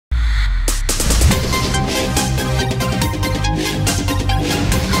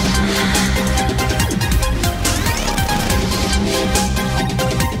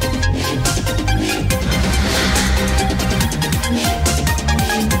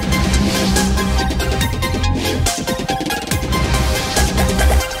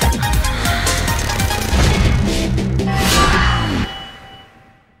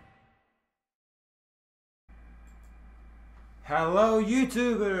Hello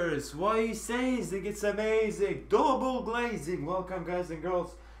YouTubers, why says it gets amazing, double glazing. Welcome guys and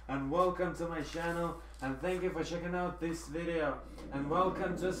girls, and welcome to my channel, and thank you for checking out this video, and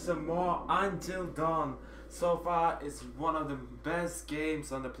welcome to some more Until Dawn. So far it's one of the best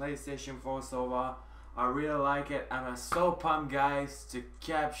games on the PlayStation 4 so far. I really like it, and I'm so pumped guys to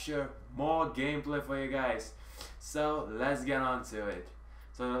capture more gameplay for you guys. So let's get on to it.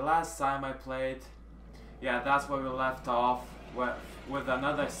 So the last time I played, yeah, that's where we left off with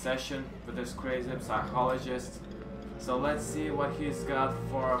another session with this crazy psychologist. So let's see what he's got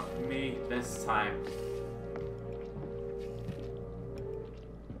for me this time.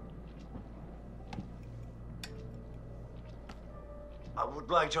 I would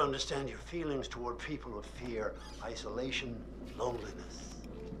like to understand your feelings toward people of fear, isolation, loneliness.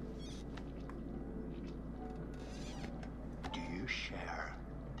 Do you share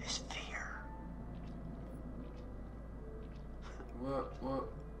this fear?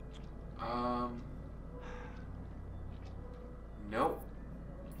 Nope.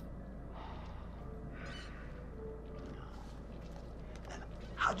 Then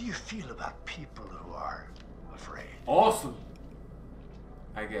how do you feel about people who are afraid? Awesome,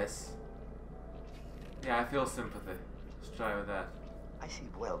 I guess. Yeah, I feel sympathy. Let's try with that. I see.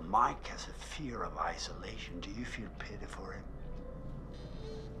 Well, Mike has a fear of isolation. Do you feel pity for him?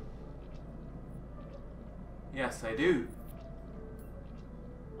 Yes, I do.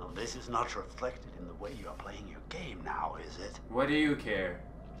 Well, this is not reflected in the way you are playing your game now, is it? What do you care?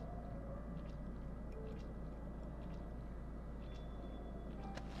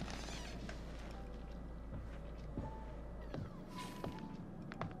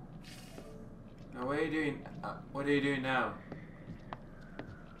 Now, what are you doing? What are you doing now?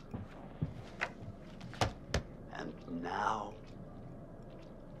 And now,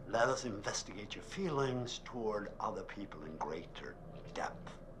 let us investigate your feelings toward other people in greater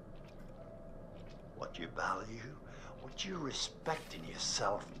depth. What you value, what you respect in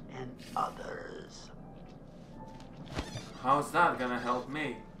yourself and others. How's that gonna help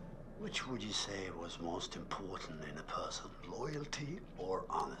me? Which would you say was most important in a person, loyalty or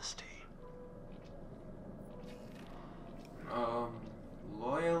honesty?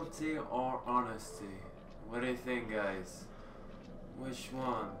 Loyalty or honesty? What do you think, guys? Which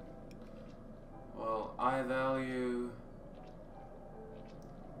one? Well, I value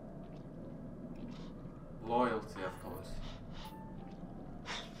loyalty, of course.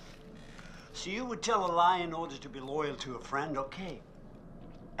 So you would tell a lie in order to be loyal to a friend, okay?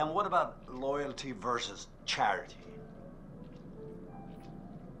 And what about loyalty versus charity?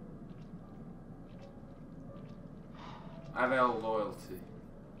 I value loyalty.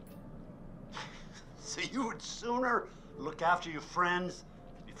 So you would sooner look after your friends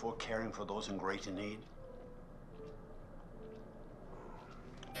before caring for those in greater need?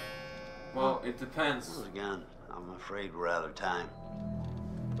 Well, it depends. Well, again, I'm afraid we're out of time.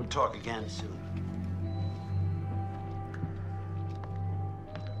 We'll talk again soon.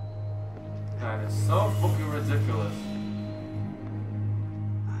 That is so fucking ridiculous.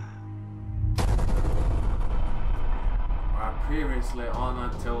 Previously on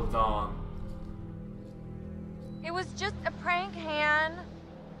Until Dawn. It was just a prank, Han.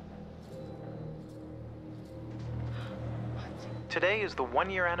 Today is the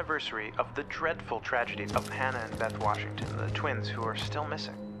one-year anniversary of the dreadful tragedy of Hannah and Beth Washington, the twins who are still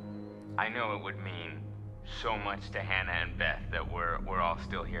missing. I know it would mean so much to Hannah and Beth that we're all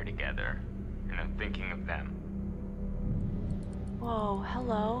still here together, you know, thinking of them. Whoa,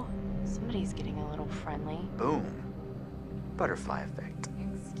 hello. Somebody's getting a little friendly. Boom. Butterfly effect.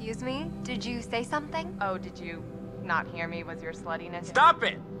 Excuse me? Did you say something? Oh, did you not hear me? Was your sluttiness? Stop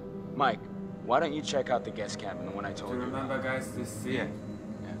it! Mike, why don't you check out the guest cabin, the one I told Do you you remember, guys, this scene?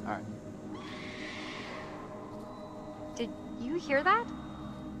 Yeah, alright. Did you hear that?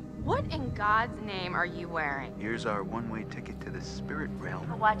 What in God's name are you wearing? Here's our one-way ticket to the spirit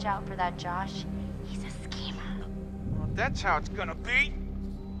realm. Watch out for that, Josh. He's a schemer. Well, that's how it's gonna be.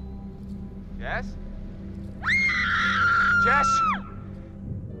 Yes? Jess!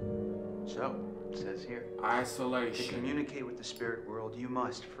 So, it says here. To Isolation. communicate with the spirit world, you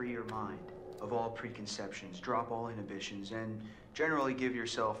must free your mind of all preconceptions, drop all inhibitions, and generally give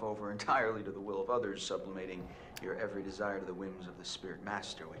yourself over entirely to the will of others, sublimating your every desire to the whims of the spirit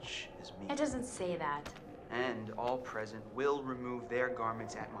master, which is me. It doesn't say that. And all present will remove their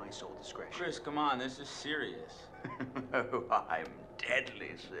garments at my sole discretion. Chris, come on, this is serious. Oh, I'm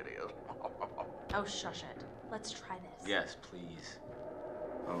deadly serious. Oh, shush it. Let's try this. Yes, please.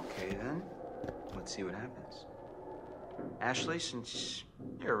 Okay, then. Let's see what happens. Ashley, since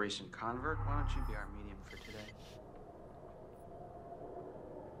you're a recent convert, why don't you be our medium for today?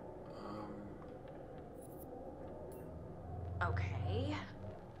 Okay.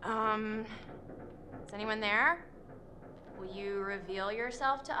 Is anyone there? Will you reveal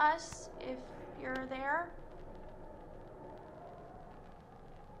yourself to us if you're there?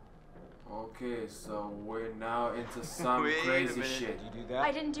 Okay, so we're now into some Wait a crazy minute. shit. Did you do that?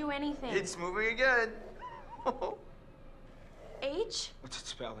 I didn't do anything. It's moving again. H? What's it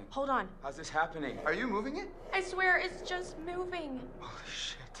spelling? Hold on. How's this happening? Are you moving it? I swear it's just moving. Holy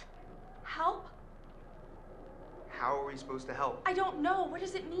shit. Help? How are we supposed to help? I don't know. What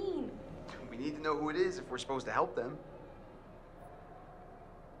does it mean? We need to know who it is if we're supposed to help them.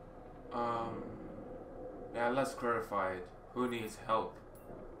 Yeah, let's clarify it. Who needs help?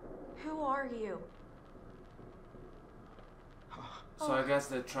 Who are you? So I guess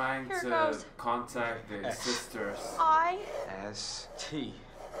they're trying Here to goes. contact the sisters. I S-T.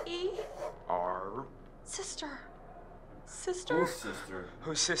 E R. sister. Sister? Who's sister?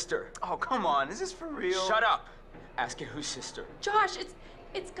 Whose sister? Oh, come on. Is this for real? Shut up! Ask it whose sister. Josh,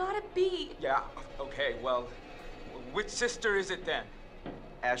 it's gotta be. Yeah, okay, well, which sister is it then?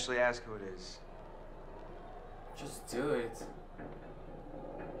 Ashley, ask who it is. Just do it.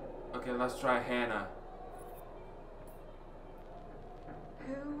 Okay, let's try Hannah.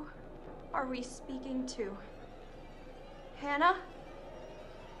 Who are we speaking to? Hannah?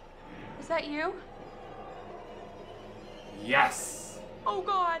 Is that you? Yes! Oh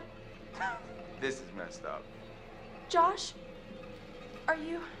God. This is messed up. Josh? Are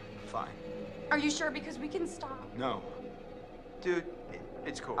Fine. you sure? Because we can stop. No. Dude,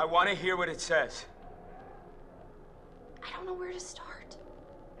 it's cool. I want to hear what it says. I don't know where to start.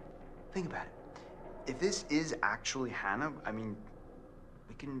 Think about it. If this is actually Hannah, I mean,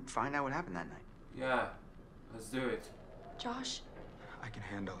 we can find out what happened that night. Yeah, let's do it. Josh? I can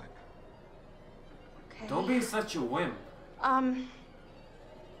handle it. Okay. Don't be such a wimp.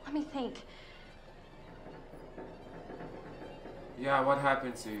 Let me think. Yeah, what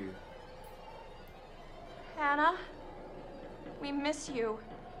happened to you? Hannah? We miss you.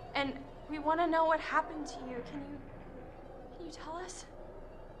 And we want to know what happened to you. Can you tell us?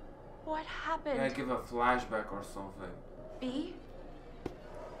 What happened? Yeah, give a flashback or something. B?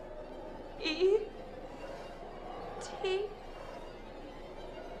 E? T?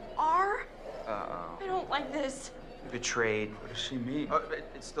 R? Uh-oh. I don't like this. Betrayed. What does she mean?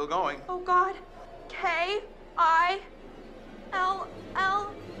 It's still going. Oh God. K? I? L?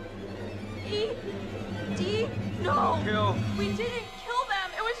 L? E? D? No! Kill. We didn't kill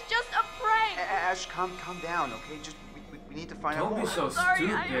them. It was just a prank. Ash, calm down, okay? Just, we need to find out Don't more. be so Sorry,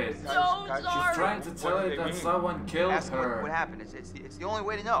 I stupid. am so Guys, sorry. She's trying to tell What do you they that mean? someone killed Ask them her. what happened. It's the only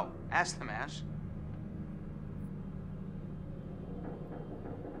way to know. Ask them, Ash.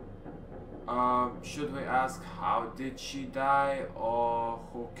 Should we ask how did she die or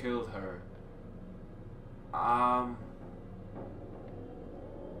who killed her?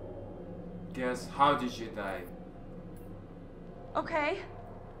 Guess how did she die? Okay.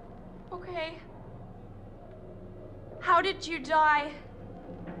 Okay. How did you die?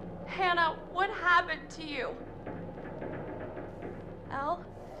 Hannah, what happened to you? L?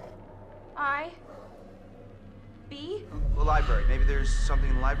 I? B? The library. Maybe there's something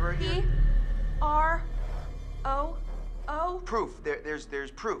in the library P? here? R? O? O? Proof.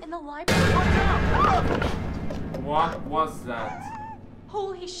 There's proof. In the library? Oh What was that? no!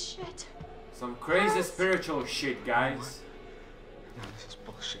 Holy shit. Some crazy Yes. spiritual shit, guys. No, this is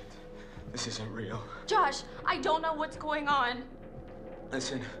bullshit. This isn't real. Josh, I don't know what's going on.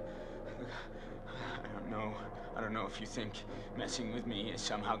 Listen, I don't know if you think messing with me is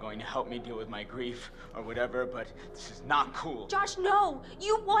somehow going to help me deal with my grief or whatever, but this is not cool. Josh, no!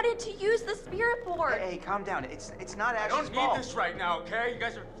 You wanted to use the spirit board! Hey, calm down. It's not I Ash's don't need fault. this right now, okay? You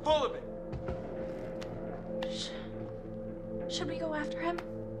guys are full of it. Should we go after him?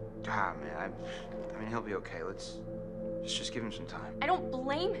 Ah, man. I mean, he'll be okay. Let's just give him some time. I don't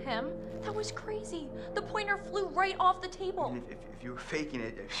blame him. That was crazy. The pointer flew right off the I table. mean, if you were faking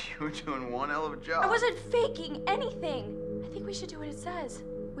it, you were doing one hell of a job. I wasn't faking anything. I think we should do what it says.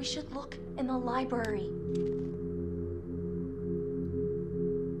 We should look in the library.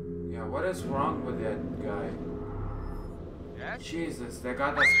 Yeah, what is wrong with that guy? Yes? Jesus, they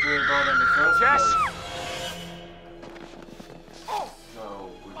got that spirit board in the first Jess! place.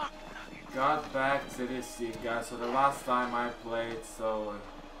 So we got back to this scene, guys. So the last time I played, so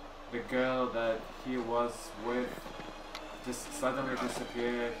the girl that he was with just suddenly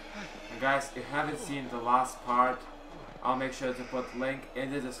disappeared. And guys, if you haven't seen the last part, I'll make sure to put link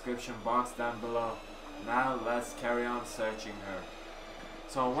in the description box down below. Now let's carry on searching her.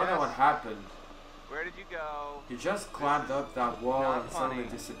 So I wonder what happened. Where did you go? He just climbed up that wall not and suddenly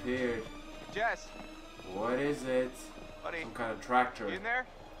funny. disappeared. Jess! What is it? Buddy, Some kind of tractor. you in there?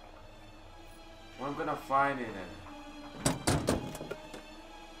 What I'm gonna find in it?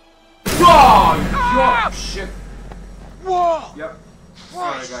 Oh, Ah! shit. Whoa! Yep.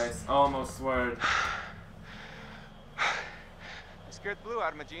 Sorry guys, almost sweared. I scared the blue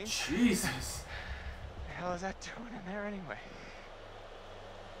out of my jeans. Jesus. What the hell is that doing in there anyway?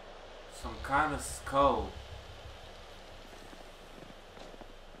 Some kind of skull.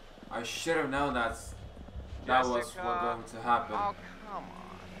 I should have known that was Jessica. what going to happen. Oh, come on.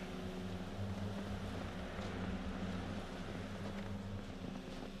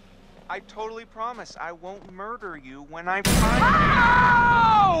 I totally promise I won't murder you when I find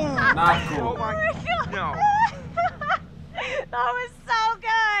you. Not cool. Oh my no. That was so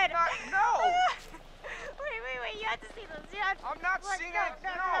good. No. Wait, you have to see this. You have to... I'm not Look, seeing no, it.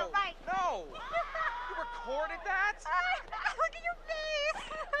 no, right. No. You recorded that? Look at your face.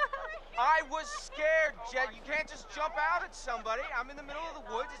 I was scared, Jet. You can't just jump out at somebody. I'm in the middle of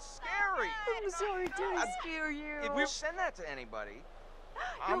the woods. It's scary. I'm sorry, did I scare you? If we send that to anybody,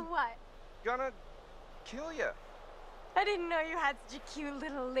 You're I'm what? gonna kill you. I didn't know you had such a cute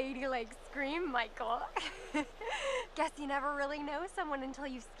little ladylike scream, Michael. Guess you never really know someone until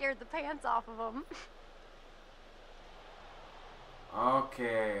you've scared the pants off of them.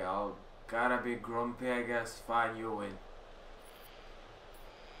 Okay, I'll gotta be grumpy, I guess. Fine, you win.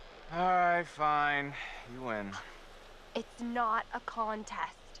 Alright, fine. You win. It's not a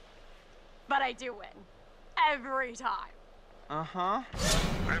contest. But I do win. Every time. Uh-huh.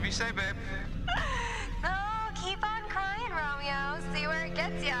 Whatever you say, babe. Oh, keep on crying, Romeo. See where it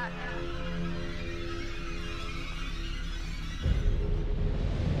gets ya.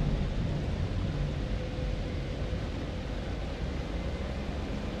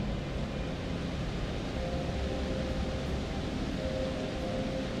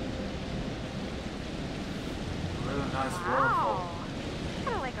 Really nice waterfall. Wow.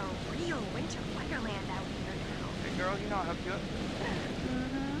 Kind of like a real winter wonderland out here now. Hey, girl, you know how to do it.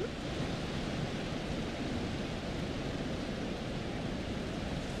 Mm-hmm.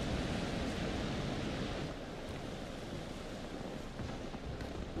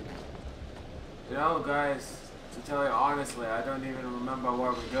 You know, guys, to tell you honestly, I don't even remember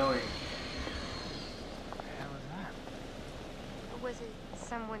where we're going. What the hell is that? Was it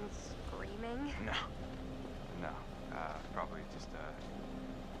someone screaming? No. No. Probably just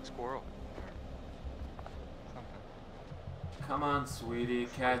a squirrel. Or something. Come on, sweetie,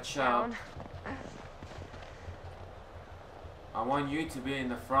 catch up. Down. I want you to be in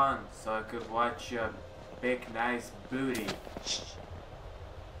the front so I could watch your big, nice booty.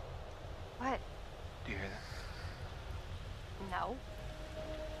 What? Do you hear that? No.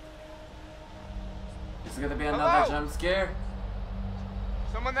 Is it gonna be another Hello? jump scare?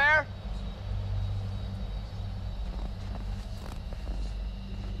 Someone there?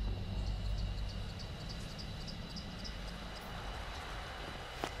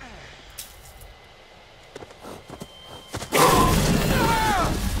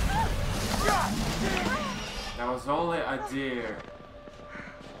 That was only a deer.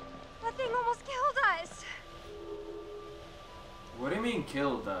 That thing almost killed us. What do you mean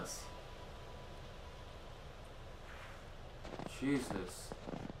killed us? Jesus.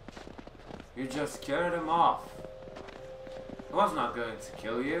 You just scared him off. He was not going to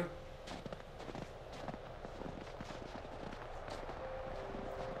kill you.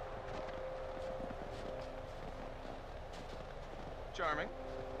 Charming.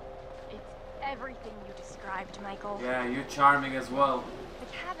 It's everything you described, Michael. Yeah, you're charming as well. The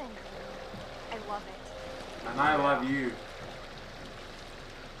cabin. I love it. And I love you.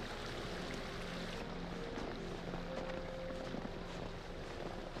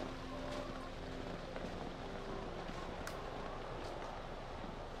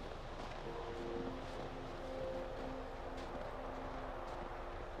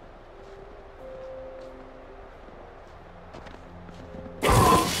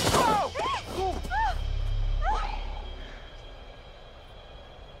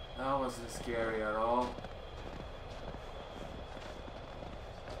 That wasn't scary at all.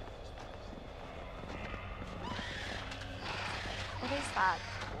 What is that?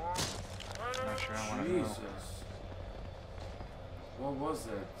 Not sure I want to know. Jesus. What was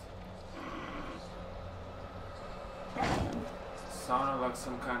it? Sounded like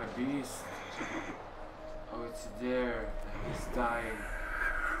some kind of beast. Oh, it's there. And he's dying.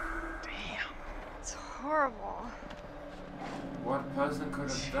 It's horrible. What person could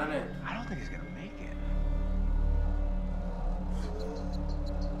have done it? I don't think he's gonna make it.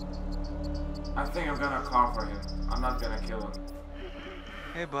 I think I'm gonna call for him. I'm not gonna kill him.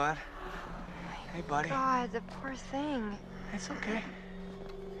 Hey, bud. Hey, buddy. God, the poor thing. It's okay.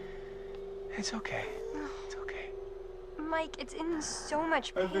 It's okay. It's okay. Mike, it's in so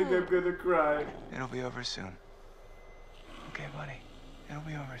much I pain. think I'm gonna cry. It'll be over soon. Okay, buddy. It'll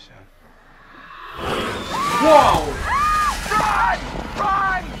be over soon. Whoa! Run!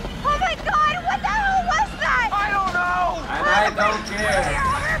 Run! Oh my God, what the hell was that? I don't know! And I don't care. Get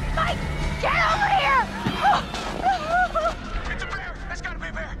over here, Mike! Get over here! It's a bear! It's gotta be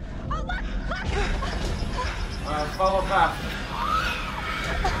a bear! Oh, look! Follow path.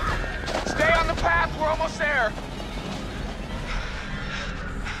 Stay on the path, we're almost there!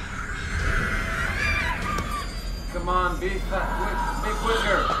 Come on, be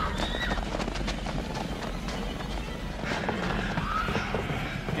quicker.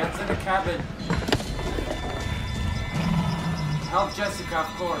 Get to the cabin. Help Jessica, of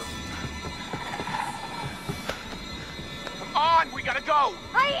course. Come on, we gotta go!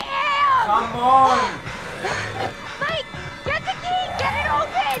 I am! Come on! Mike, get the key! Get it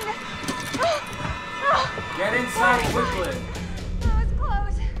open! Get inside quickly. That was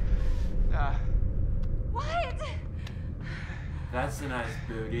close. What? That's a nice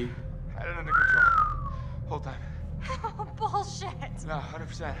booty. Had it under control. Whole time. Oh, bullshit. No,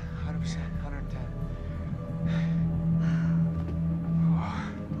 100%. 100%. 110.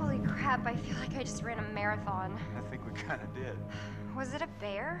 Holy crap, I feel like I just ran a marathon. I think we kinda did. Was it a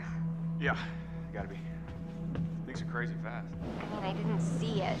bear? Yeah, gotta be. Things are crazy fast. I mean, I didn't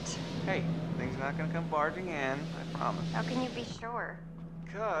see it. Hey, things not gonna come barging in, I promise. How can you be sure?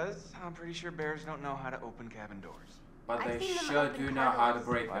 Because I'm pretty sure bears don't know how to open cabin doors. But I've they seen them sure open do know how to puddles.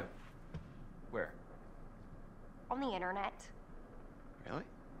 break them. Where? On the internet. Really?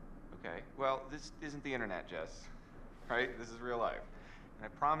 Okay. Well, this isn't the internet, Jess. Right? This is real life. And I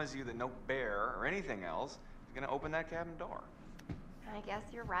promise you that no bear or anything else is gonna open that cabin door. I guess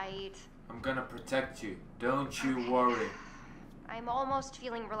you're right. I'm gonna protect you. Don't you worry. I'm almost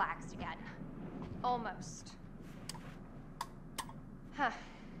feeling relaxed again. Almost. Huh.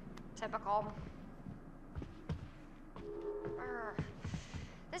 Typical. Urgh.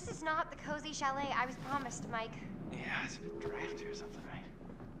 This is not the cozy chalet I was promised, Mike. Yeah, it's a bit drafty or something, right?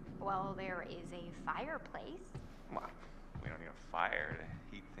 Well, there is a fireplace. Well, we don't need a fire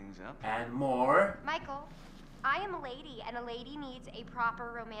to heat things up. And more. Michael, I am a lady, and a lady needs a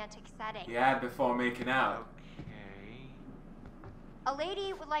proper romantic setting. Yeah, before making out. Okay. A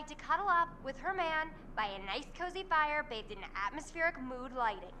lady would like to cuddle up with her man by a nice cozy fire bathed in atmospheric mood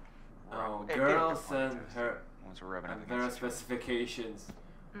lighting. Oh, Hey, girls hey, and her Once we're rubbing up and their against each other. specifications.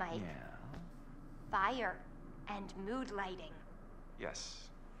 Mike, Yeah. fire and mood lighting. Yes.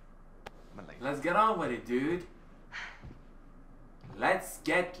 My lady. Let's get on with it, dude. Let's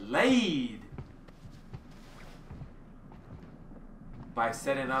get laid. By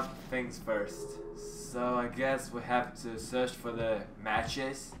setting up things first. So I guess we have to search for the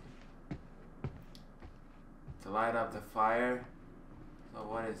matches to light up the fire. So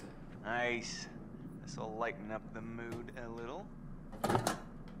what is it? Nice. This will lighten up the mood a little.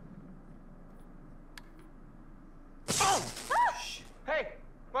 Boom! Shit. Hey!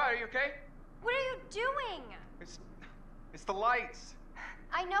 What, are you okay? What are you doing? It's the lights.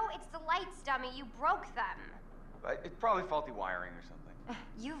 I know it's the lights, dummy. You broke them. It's probably faulty wiring or something.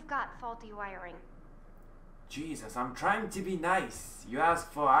 You've got faulty wiring. Jesus, I'm trying to be nice. You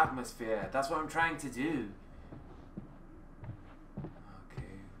asked for atmosphere. That's what I'm trying to do. Okay.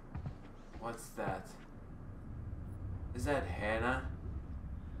 What's that? Is that Hannah?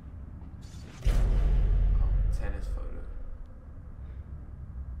 Oh, tennis photo.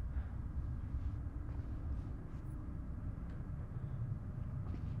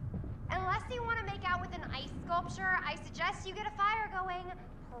 Unless you want to make out with an ice sculpture, I suggest you get a fire going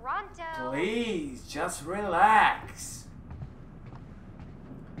pronto. Please, just relax.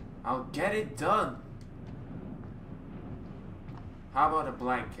 I'll get it done. How about a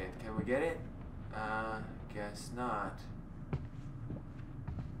blanket? Can we get it? Guess not.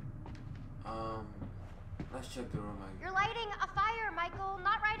 Let's check the room again. You're lighting a fire, Michael,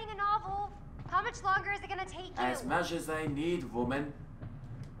 not writing a novel. How much longer is it gonna take you? As much as I need, woman.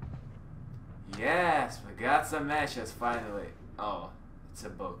 Yes, we got some matches finally. Oh, it's a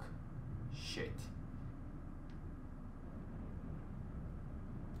book. Shit.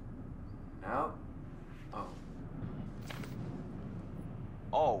 No? Oh.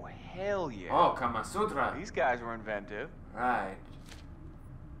 Oh, hell yeah. Oh, Kama Sutra. These guys were inventive. Right.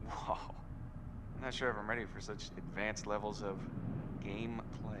 Whoa. I'm not sure if I'm ready for such advanced levels of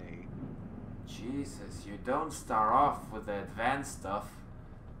gameplay. Jesus, you don't start off with the advanced stuff.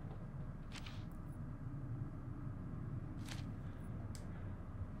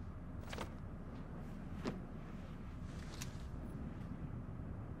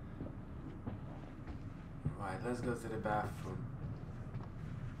 let's go to the bathroom.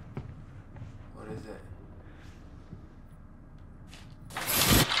 What is it?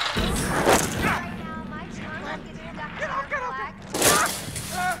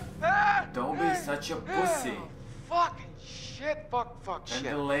 Don't be such a pussy. Fucking shit. Fuck And shit.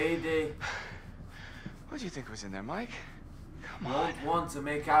 the lady What do you think was in there, Mike? Come on. won't want to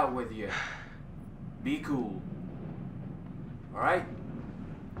make out with you. Be cool. Alright?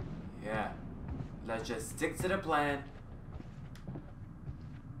 Yeah. Let's just stick to the plan.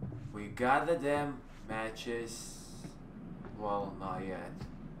 We got the damn matches. Well, not yet.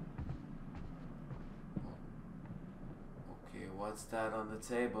 Okay, what's that on the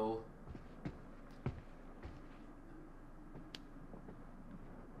table?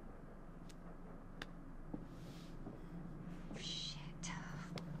 Shit.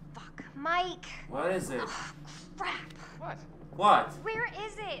 Fuck. Mike! What is it? Oh, crap. What? What? Where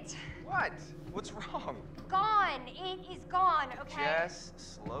is it? What? What's wrong? Gone. It is gone, okay? Jess,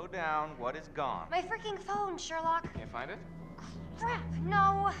 slow down. What is gone? My freaking phone, Sherlock. Can't find it? Crap.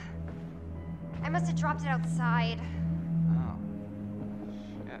 No. I must have dropped it outside. Oh.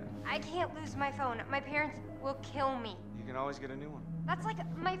 Shit. I can't lose my phone. My parents will kill me. You can always get a new one. That's like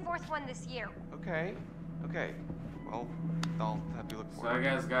my 4th one this year. Okay. Well, I'll have you look So for I it.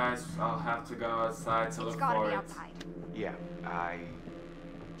 guess, guys, I'll have to go outside to It's look gotta for be it. outside. Yeah, I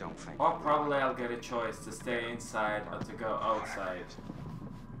don't think. Or probably I'll get a choice to stay inside or to go outside.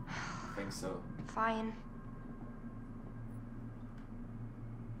 I think so. Fine.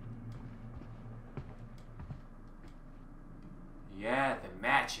 Yeah, the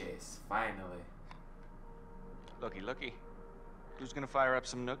matches, finally. Looky. Who's gonna fire up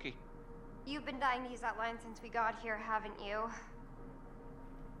some nookie? You've been dying to use that line since we got here, haven't you?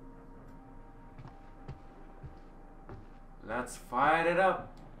 Let's fire it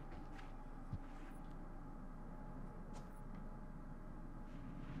up.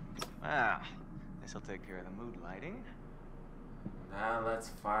 Ah, this'll take care of the mood lighting. Now let's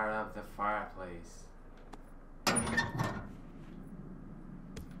fire up the fireplace.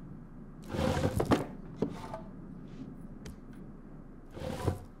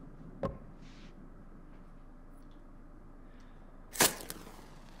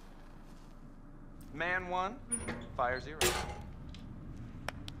 Man 1, fire 0.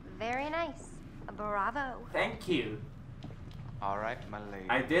 Very nice. Bravo. Thank you. All right, my lady.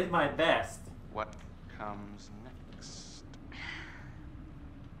 I did my best. What comes next?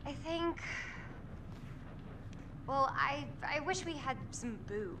 I think... Well, I wish we had some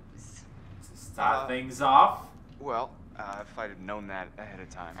booze. To start things off. Well, if I'd have known that ahead of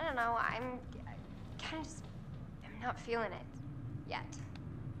time. I don't know, I'm kind of just... I'm not feeling it. Yet.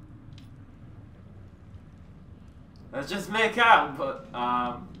 Let's just make out, but,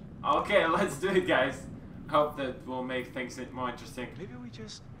 okay, let's do it, guys. Hope that will make things more interesting. Maybe we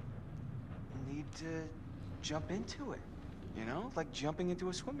just need to jump into it. You know, like jumping into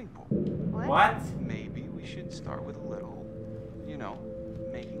a swimming pool. What? Maybe we should start with a little, you know,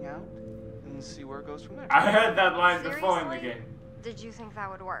 making out and see where it goes from there. I heard that line before in the Seriously? game. Did you think that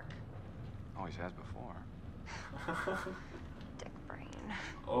would work? Always has before. Dick brain.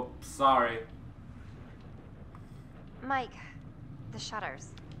 Oh, sorry. Mike, the shutters.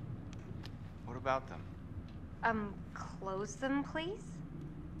 What about them? Close them, please?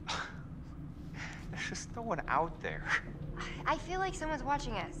 There's just no one out there. I feel like someone's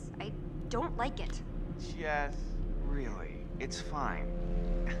watching us. I don't like it. Jess, really, it's fine.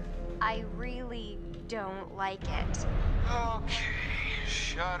 I really don't like it. Okay,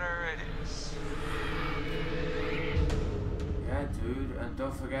 shutter it is. Yeah, dude, and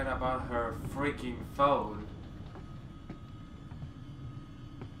don't forget about her freaking phone.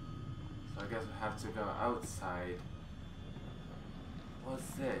 So I guess we have to go outside. What's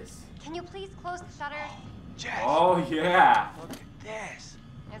this? Can you please close the shutters? Jess! Oh, yeah! Look at this!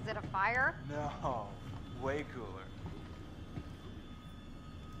 Is it a fire? No, way cooler.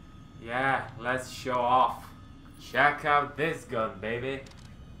 Yeah, let's show off. Check out this gun, baby.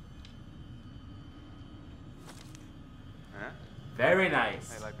 Huh? Very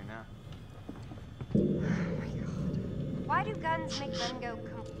nice. How you like me now? Oh my god. Why do guns make men go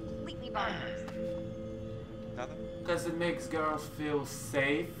completely bonkers? Nothing? Because it makes girls feel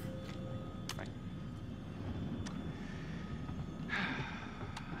safe. Right.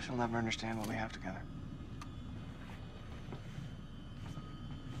 She'll never understand what we have together.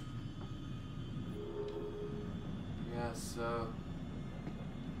 Yeah, so...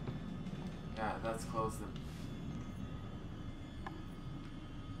 Yeah, let's close them.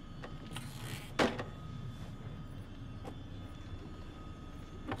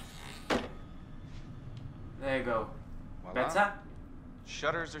 There you you go. Voila. Better?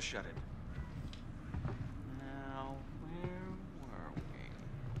 Shutters are shuttered. Now, where were we?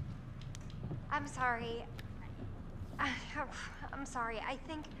 I'm sorry. I'm sorry. I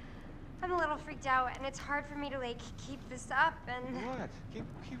think I'm a little freaked out, and it's hard for me to like keep this up. And What? Keep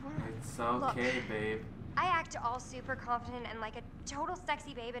what? It's okay, Look. babe. I act all super confident and like a total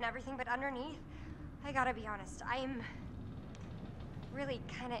sexy babe and everything, but underneath, I gotta be honest, I'm really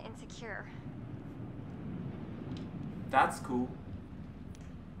kind of insecure. That's cool.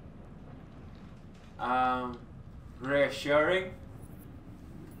 Reassuring?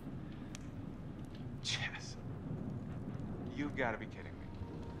 Jess. You've got to be kidding me.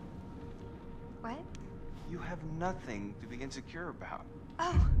 What? You have nothing to be insecure about.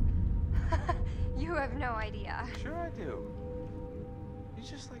 Oh, you have no idea. Sure I do. You're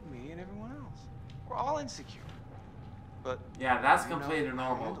just like me and everyone else. We're all insecure. But Yeah, that's you know completely how to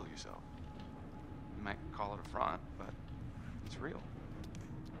normal. handle yourself. You might call it a front, but it's real.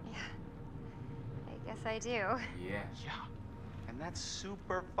 Yeah, I guess I do. Yeah. Yeah. And that's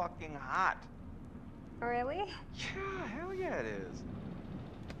super fucking hot. Really? Yeah, hell yeah it is.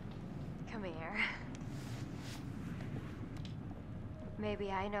 Come here.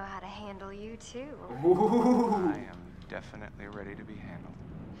 Maybe I know how to handle you too. Ooh. I am definitely ready to be handled.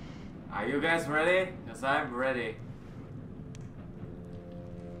 Are you guys ready? Because I'm ready.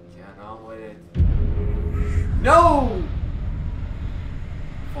 Get on with it. No!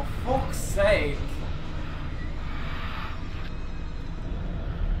 For fuck's sake.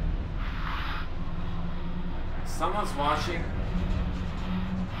 Someone's watching.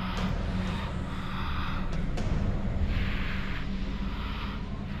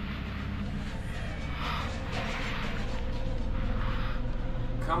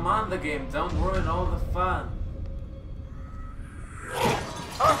 Come on, the game, don't ruin all the fun.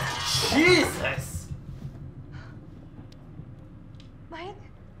 Oh, Jesus! Mike?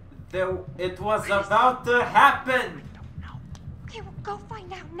 It was about to happen! Okay, well, go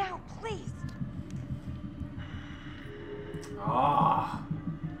find out now, please. Oh,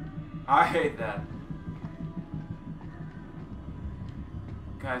 I hate that.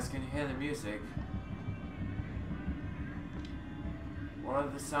 Guys, can you hear the music? Where are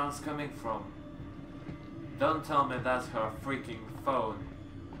the sounds coming from? Don't tell me that's her freaking phone.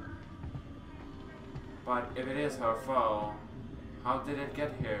 But if it is her phone, how did it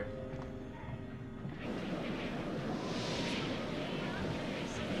get here?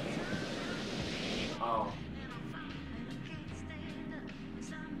 Oh.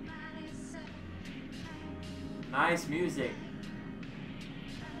 Nice music.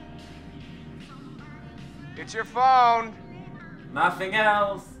 It's your phone. Nothing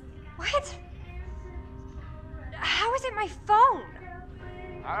else. What? How is it my phone?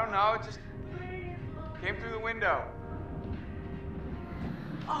 I don't know, it just came through the window.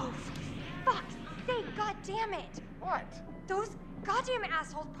 Oh, for fuck's sake, god damn it. What? Those goddamn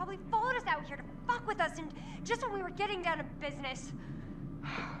assholes probably followed us out here to fuck with us, and just when we were getting down to business.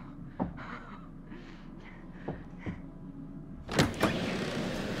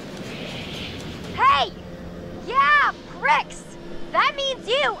 Hey! Yeah, pricks! That means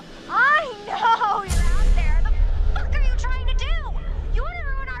you! I know you're out there! The fuck are you trying to do? You wanna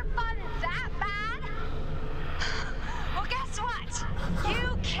ruin our fun that bad? Well, guess what?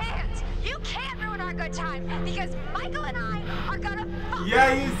 You can't! You can't ruin our good time, because Michael and I are gonna fuck!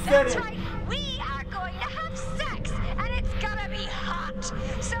 Yeah, you said That's it! right! We are going to have sex, and it's gonna be hot!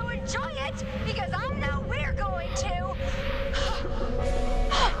 So enjoy it, because I know we're going to!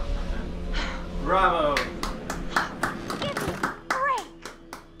 Bravo! Give me a break!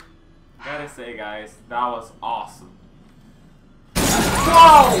 Gotta say, guys, that was awesome.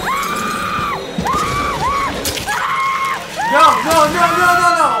 Whoa! No!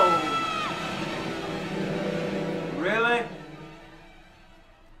 Really?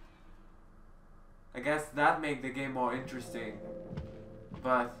 I guess that made the game more interesting.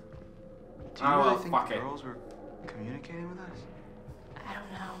 But Do you oh really well, think fuck the it. girls were communicating with us? I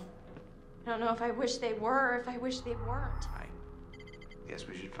don't know. I don't know if I wish they were or if I wish they weren't. I guess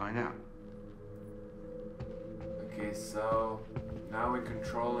we should find out. Okay, so now we're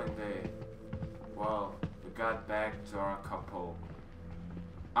controlling the. Well, we got back to our couple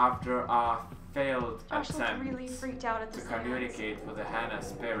after our failed Josh looked attempt really freaked out at to the seance. communicate with the Hannah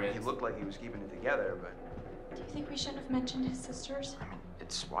spirit. He looked like he was keeping it together, but Do you think we shouldn't have mentioned his sisters?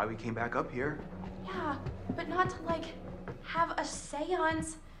 it's why we came back up here. Yeah, but not to like have a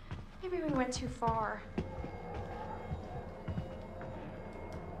seance. Maybe we went too far.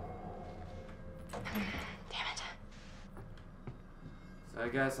 Damn it. So I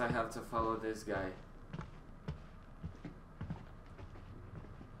guess I have to follow this guy.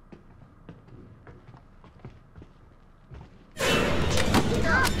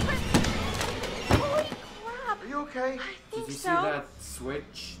 okay. I think Did you see so. that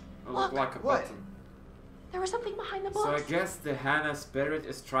switch? It Look. looked like a What? button. There was something behind the books. So I guess the Hannah spirit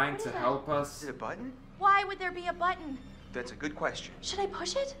is trying What to is that? help Is us. it a button? Why would there be a button? That's a good question. Should I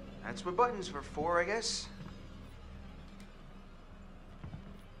push it? That's what buttons were for, I guess.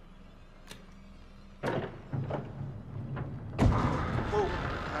 Whoa,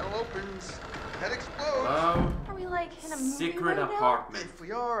 panel opens. Head explodes. Hello? Are we like in a movie Secret right now? apartment. If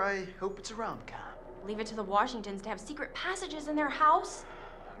we are, I hope it's a rom-com. Leave it to the Washingtons to have secret passages in their house.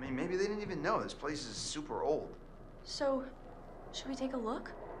 I mean, maybe they didn't even know. This place is super old. So, should we take a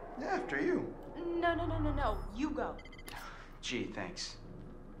look? Yeah, after you. No. You go. Gee, thanks.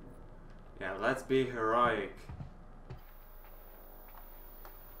 Yeah, let's be heroic.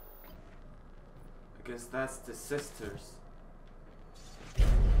 I guess that's the sisters.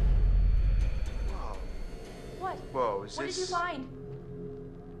 Whoa. What? Whoa, is What this... did you find?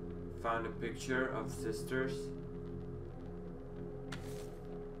 Found a picture of sisters.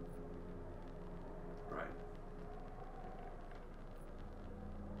 Right.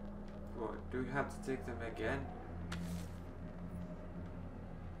 What, do we have to take them again?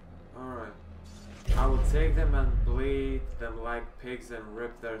 Alright. I will take them and bleed them like pigs and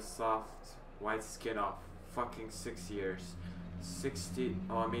rip their soft white skin off. Fucking 6 years. 16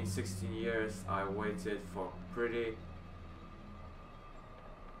 years I waited for pretty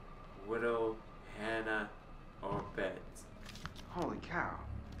Whittle, Hannah, or Beth. Holy cow.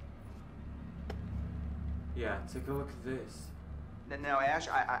 Yeah, take a look at this. Now, Ash,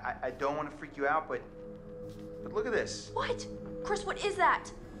 I don't want to freak you out, but look at this. What? Chris, what is that?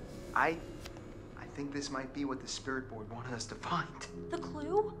 I think this might be what the spirit board wanted us to find. The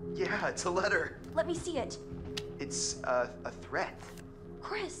clue? Yeah, it's a letter. Let me see it. It's a threat.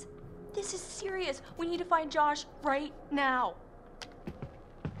 Chris, this is serious. We need to find Josh right now.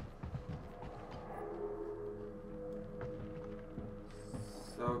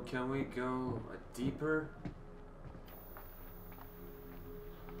 So can we go deeper?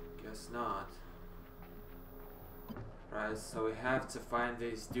 Guess not. Right, so we have to find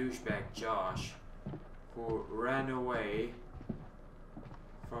this douchebag Josh who ran away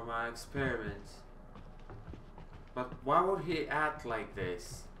from our experiment. But why would he act like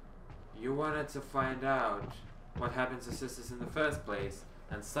this? You wanted to find out what happened to sisters in the first place,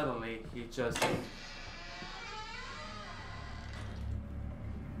 and suddenly he just...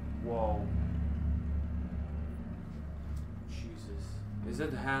 Whoa. Jesus. Is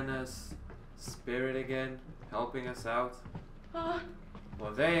it Hannah's spirit again, helping us out?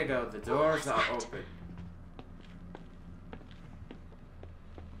 Well, there you go, the doors are open.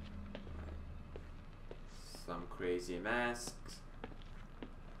 Some crazy masks.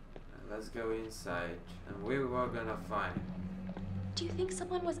 Let's go inside, and we were gonna find. Do you think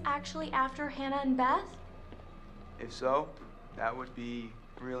someone was actually after Hannah and Beth? If so, that would be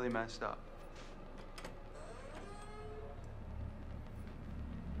really messed up.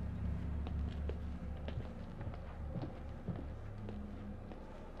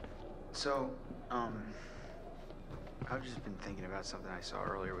 So, I've just been thinking about something I saw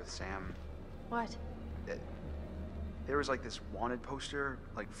earlier with Sam. What? There was like this wanted poster,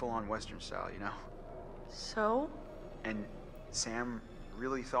 like full-on Western style, you know? So? And Sam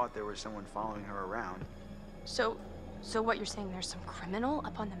really thought there was someone following her around. So what you're saying, there's some criminal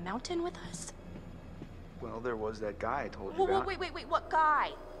up on the mountain with us? Well, there was that guy I told you Whoa, about. wait, what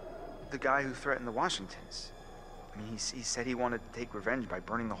guy? The guy who threatened the Washingtons. I mean, he said he wanted to take revenge by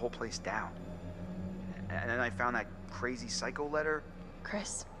burning the whole place down. And then I found that crazy psycho letter.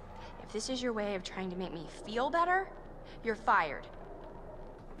 Chris, if this is your way of trying to make me feel better, you're fired.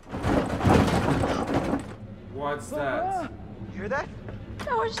 What's that? You hear that?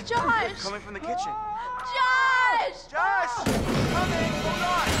 That was Josh! Coming from the kitchen. Josh! Josh! Coming! Hold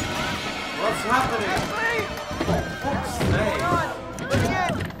on! What's happening? Ashley! Hey! Let me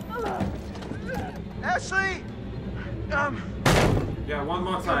in! Ashley! Yeah, one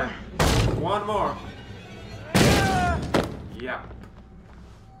more time. One more. Yeah.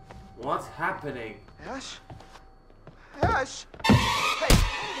 What's happening? Ash? Ash! Hey!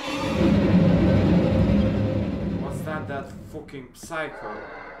 What's that? That fucking psycho.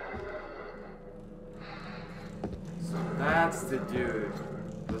 So that's the dude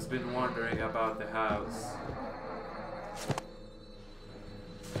who's been wondering about the house.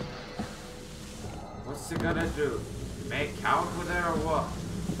 What's he gonna do? Make out with her or what?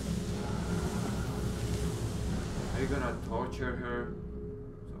 Are you gonna torture her?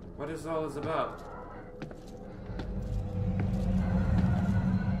 So what is all this about?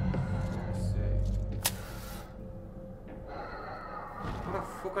 What the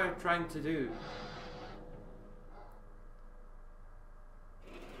fuck are you trying to do?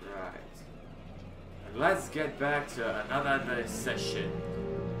 let's get back to another session.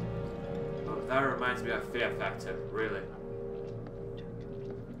 Oh, that reminds me of Fear Factor, really.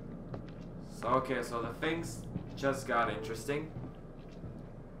 So, okay, so the things just got interesting.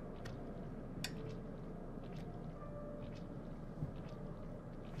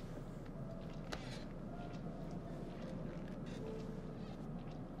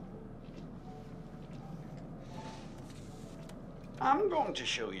 I'm going to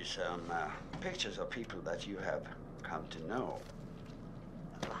show you some pictures of people that you have come to know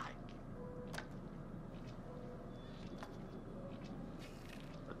and like.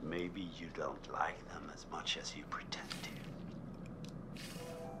 But maybe you don't like them as much as you pretend to.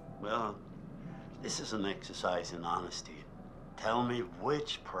 Well, this is an exercise in honesty. Tell me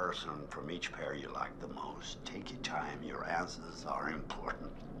which person from each pair you like the most. Take your time. Your answers are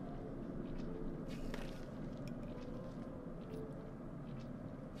important.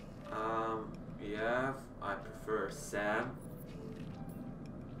 Yeah, I prefer Sam.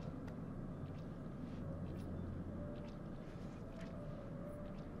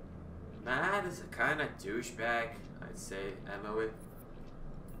 Matt is a kind of douchebag, I'd say, Emily.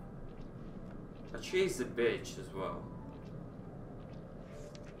 But she's a bitch as well.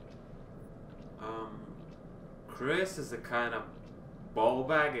 Chris is a kind of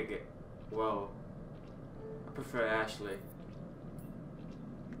ballbag again. Well, I prefer Ashley.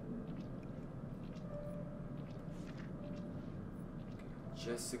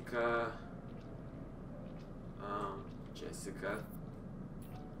 Jessica. Jessica.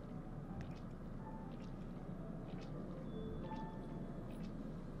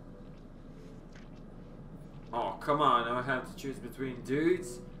 Oh, come on, I have to choose between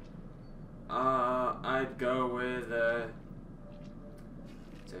dudes. I'd go with,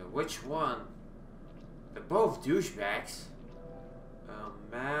 which one? They're both douchebags.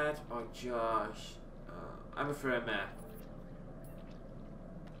 Matt or Josh? I prefer Matt.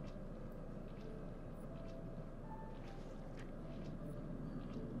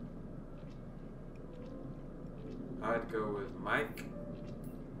 I'd go with Mike.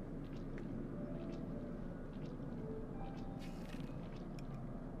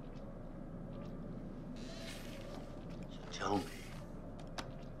 So tell me,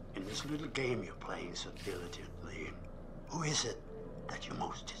 in this little game you're playing so diligently, who is it that you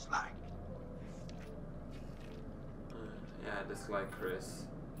most dislike? Yeah, I dislike Chris.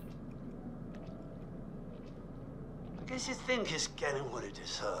 I guess you think he's getting what he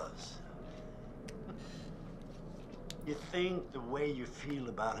deserves. You think the way you feel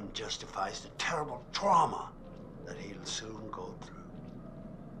about him justifies the terrible trauma that he'll soon go through.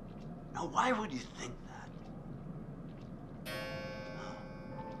 Now, why would you think that? No.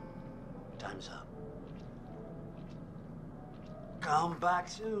 Time's up. Come back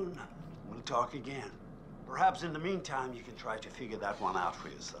soon. We'll talk again. Perhaps in the meantime, you can try to figure that one out for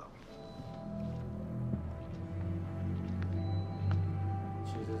yourself.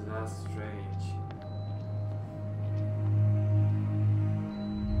 Jesus, that's strange.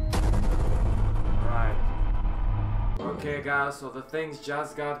 Okay guys, so the things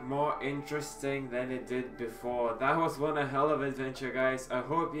just got more interesting than it did before. That was one hell of an adventure, guys. I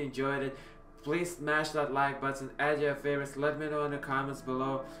hope you enjoyed it. Please smash that like button, add your favorites, let me know in the comments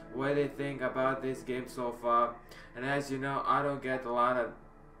below what you think about this game so far. And as you know, I don't get a lot of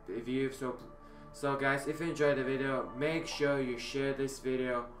views, so guys, if you enjoyed the video, make sure you share this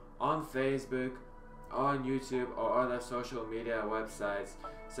video on Facebook, on YouTube, or other social media websites.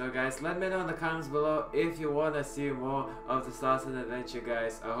 So guys, let me know in the comments below if you want to see more of the Sauce and Adventure,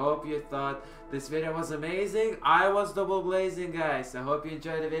 guys. I hope you thought this video was amazing. I was double blazing, guys. I hope you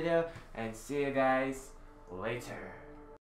enjoyed the video, and see you guys later.